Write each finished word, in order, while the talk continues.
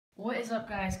What is up,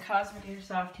 guys? Cosmic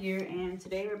Airsoft here, and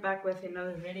today we're back with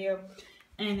another video.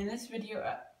 And in this video,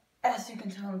 as you can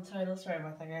tell in the title, sorry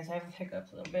about that, guys, I have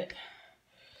hiccups a little bit.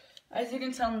 As you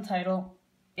can tell in the title,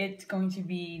 it's going to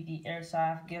be the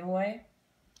Airsoft giveaway.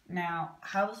 Now,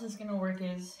 how this is going to work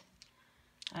is,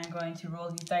 I'm going to roll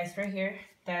these dice right here.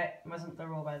 That wasn't the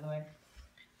roll, by the way.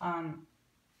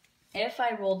 If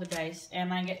I roll the dice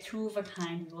and I get 2 of a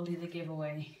kind, we will do the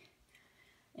giveaway.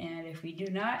 And if we do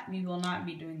not, we will not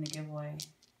be doing the giveaway.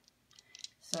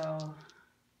 So,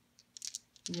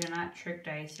 these are not trick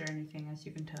dice or anything, as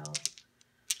you can tell.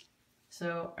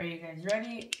 So, are you guys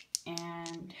ready?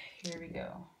 And here we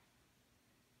go.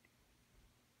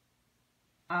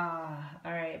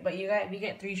 Alright, but we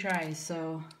get 3 tries,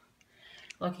 so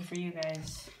lucky for you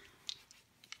guys.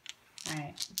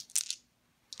 Alright.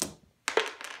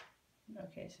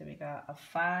 Okay, so we got a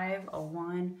 5, a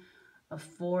 1, a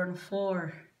 4, and a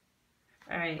 4.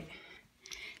 Alright.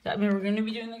 I mean, we're going to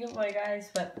be doing the giveaway, guys,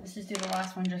 but let's just do the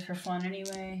last one just for fun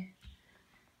anyway.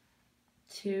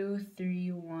 2,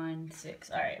 3, 1,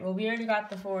 6. Alright, well, we already got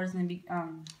the 4s and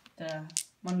the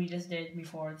one we just did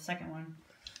before, the second one.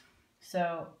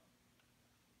 So,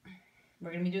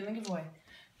 we're going to be doing the giveaway.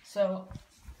 So,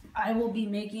 I will be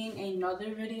making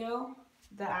another video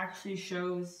that actually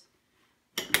shows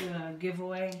the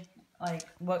giveaway, like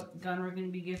what gun we're going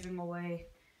to be giving away,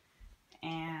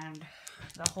 and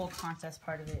the whole contest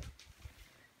part of it.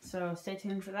 So stay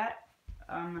tuned for that,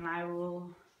 and I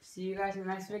will see you guys in the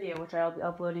next video, which I'll be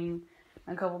uploading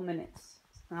in a couple minutes.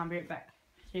 And I'll be right back.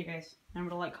 See you guys.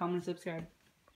 Remember to like, comment, and subscribe.